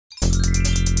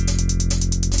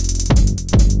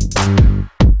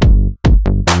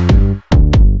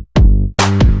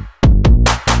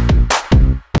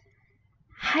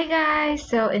guys,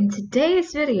 so in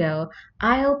today's video,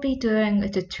 I'll be doing a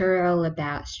tutorial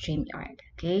about Streamyard,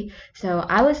 okay? So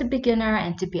I was a beginner,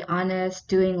 and to be honest,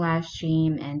 doing live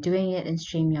stream and doing it in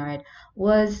Streamyard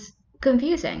was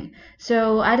confusing.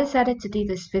 So I decided to do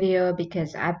this video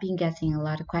because I've been getting a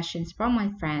lot of questions from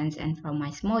my friends and from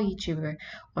my small YouTuber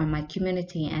or my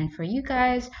community, and for you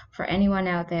guys, for anyone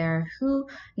out there who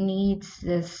needs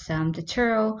this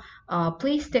tutorial,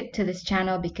 please stick to this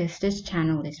channel because this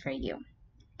channel is for you.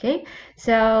 Okay,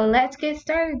 so let's get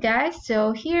started, guys.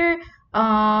 So here,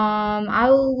 I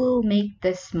will make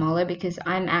this smaller because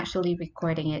I'm actually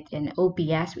recording it in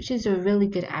OBS, which is a really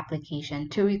good application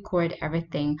to record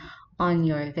everything on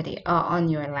your video, on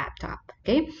your laptop.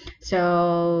 Okay,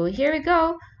 so here we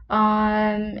go.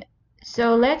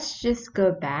 So let's just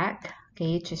go back,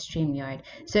 okay, to StreamYard.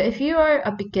 So if you are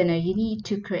a beginner, you need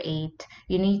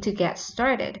to get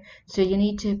started. So you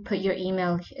need to put your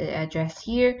email address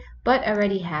here, but I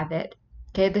already have it.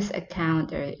 Okay, this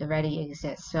account already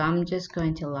exists. So I'm just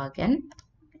going to log in,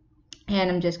 and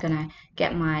I'm just gonna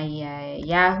get my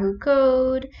Yahoo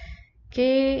code.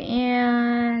 Okay,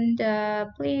 and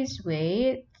please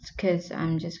wait, because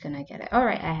I'm just gonna get it. All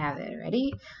right, I have it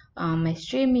already. My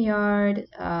StreamYard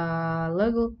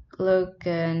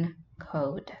login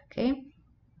code. Okay,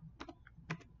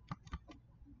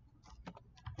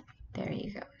 there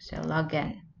you go. So log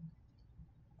in.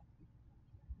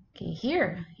 Okay,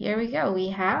 here we go. We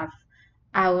have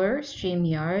our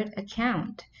StreamYard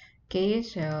account. Okay,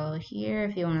 so here,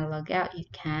 if you want to log out, you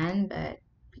can, but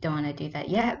you don't want to do that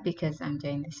yet because I'm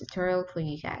doing this tutorial for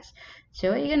you guys. So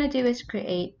what you're gonna do is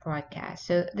create broadcast.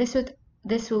 So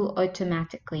this will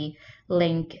automatically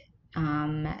link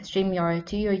StreamYard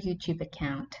to your YouTube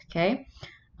account. Okay,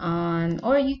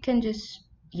 or you can just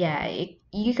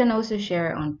you can also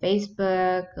share it on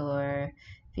Facebook, or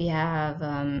if you have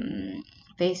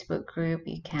Facebook group,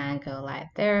 you can go live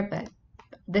there, but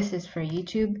this is for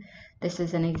YouTube. This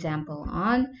is an example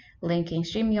on linking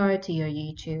StreamYard to your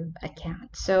YouTube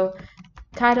account. So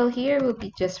title here will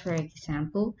be just for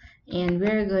example, and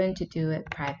we're going to do it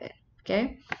private.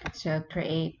 Okay, so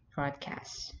create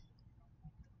broadcast.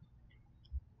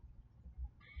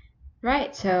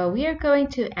 Right, so we are going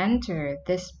to enter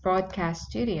this broadcast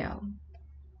studio.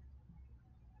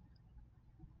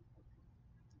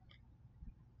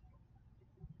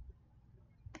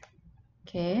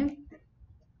 Okay.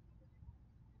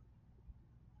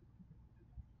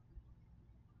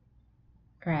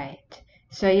 Right.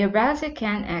 So your browser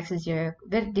can't access your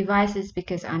devices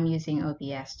because I'm using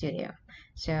OBS Studio.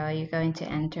 So you're going to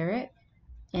enter it,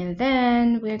 and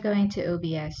then we're going to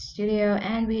OBS Studio,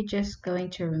 and we're just going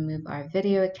to remove our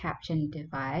video caption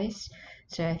device.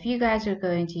 So if you guys are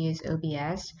going to use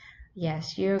OBS,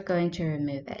 yes, you're going to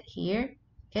remove it here.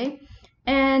 Okay.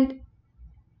 And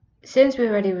since we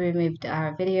already removed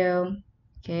our video,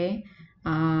 okay,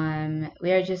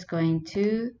 we are just going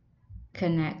to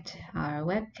connect our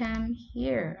webcam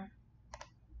here.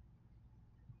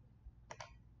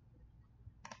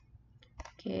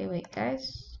 Okay, wait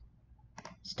guys,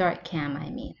 start cam, I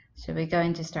mean. So we're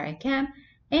going to start cam,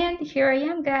 and here I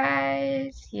am,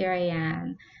 guys. Here I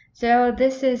am. So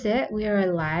this is it. We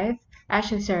are live.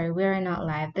 Actually, sorry, we are not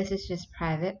live. This is just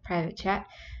private chat.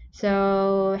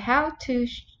 So how to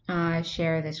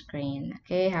share the screen?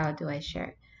 Okay, how do I share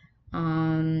it?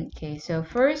 Okay, so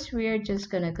first we are just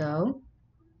gonna go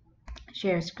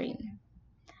share screen.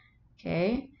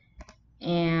 Okay,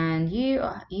 and you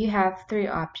have three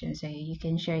options. So you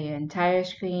can share your entire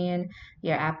screen,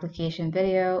 your application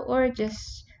video, or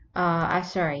just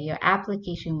your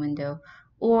application window,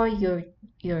 or your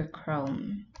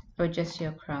Chrome, or just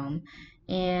your Chrome.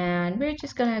 And we're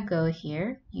just gonna go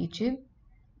here, YouTube.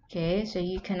 Okay, so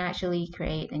you can actually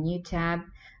create a new tab.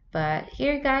 But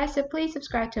here, guys, so please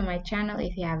subscribe to my channel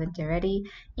if you haven't already,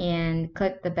 and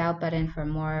click the bell button for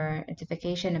more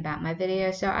notification about my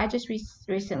videos. So I just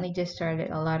recently just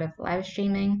started a lot of live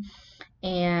streaming,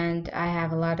 and I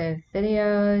have a lot of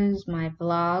videos, my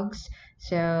vlogs.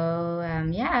 So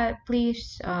yeah,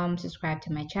 please subscribe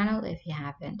to my channel if you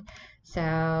haven't.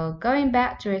 So going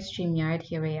back to our StreamYard,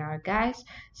 here we are, guys.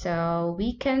 So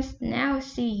we can now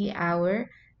see our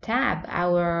tab,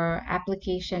 our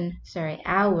application,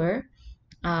 our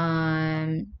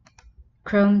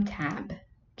Chrome tab.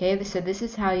 Okay, so this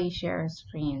is how you share a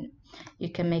screen. You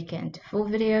can make it into full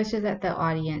video so that the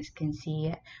audience can see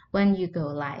it when you go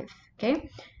live.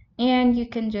 Okay, and you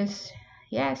can just,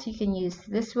 yes, you can use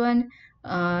this one,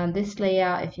 this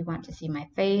layout if you want to see my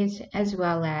face, as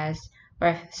well as,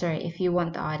 or if you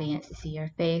want the audience to see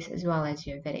your face as well as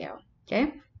your video.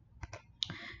 Okay.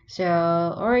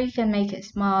 So, or you can make it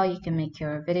small, you can make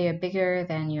your video bigger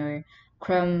than your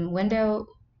Chrome window,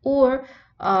 or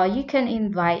you can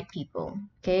invite people.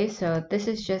 Okay, so this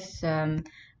is just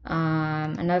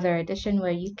another addition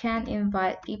where you can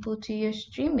invite people to your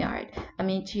StreamYard,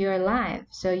 to your live,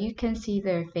 so you can see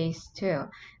their face too.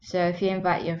 So if you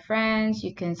invite your friends,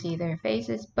 you can see their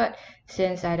faces, but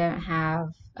since I don't have,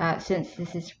 since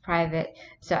this is private,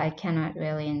 so I cannot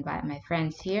really invite my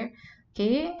friends here.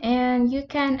 Okay, and you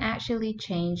can actually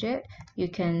change it. You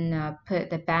can put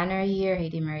the banner here,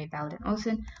 Heidi Mary Baldwin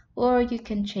Olsen, or you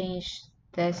can change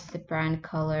this, the brand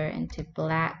color, into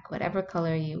black, whatever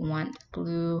color you want,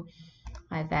 blue,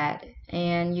 like that.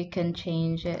 And you can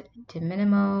change it to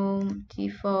minimum,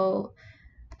 default.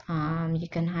 You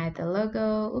can hide the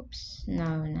logo. Oops,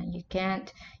 no, you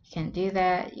can't. You can't do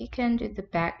that. You can do the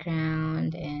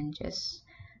background and just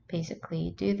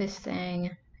basically do this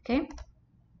thing. Okay,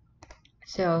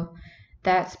 so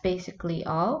that's basically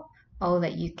all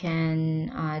that you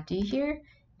can do here.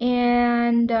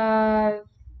 And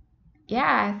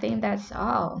yeah, I think that's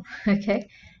all. Okay,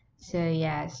 so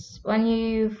yes, when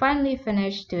you finally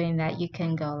finish doing that, you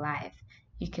can go live.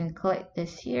 You can click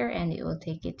this here and it will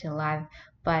take you to live,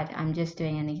 but I'm just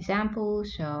doing an example,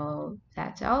 so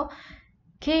that's all.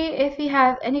 Okay, if you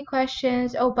have any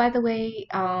questions, oh, by the way,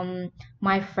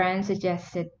 my friend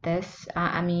suggested this.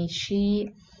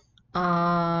 She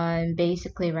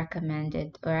basically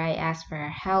recommended, or I asked for her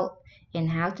help in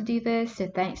how to do this. So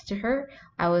thanks to her,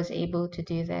 I was able to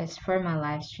do this for my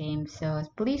live stream. So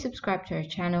please subscribe to our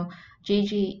channel,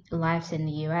 JG Lives in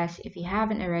the US, if you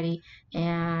haven't already.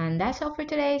 And that's all for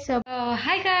today. So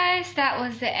hi guys, that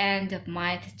was the end of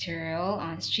my tutorial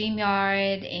on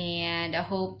StreamYard, and I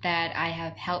hope that I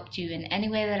have helped you in any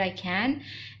way that I can.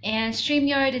 And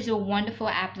StreamYard is a wonderful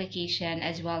application,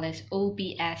 as well as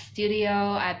OBS Studio.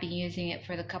 I've been using it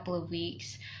for the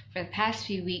past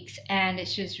few weeks, and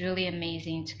it's just really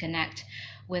amazing to connect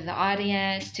with the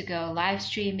audience, to go live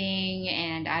streaming,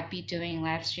 and I'll be doing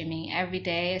live streaming every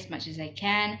day as much as I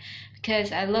can,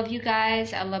 because I love you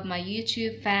guys, I love my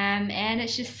YouTube fam, and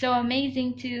it's just so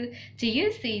amazing to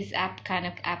use these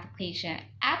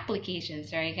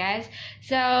applications, right guys?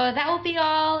 So that will be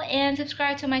all, and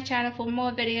subscribe to my channel for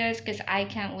more videos, because I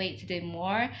can't wait to do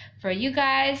more for you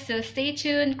guys. So stay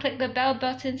tuned, click the bell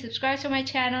button, subscribe to my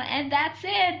channel, and that's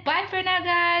it. Bye for now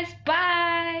guys. Bye.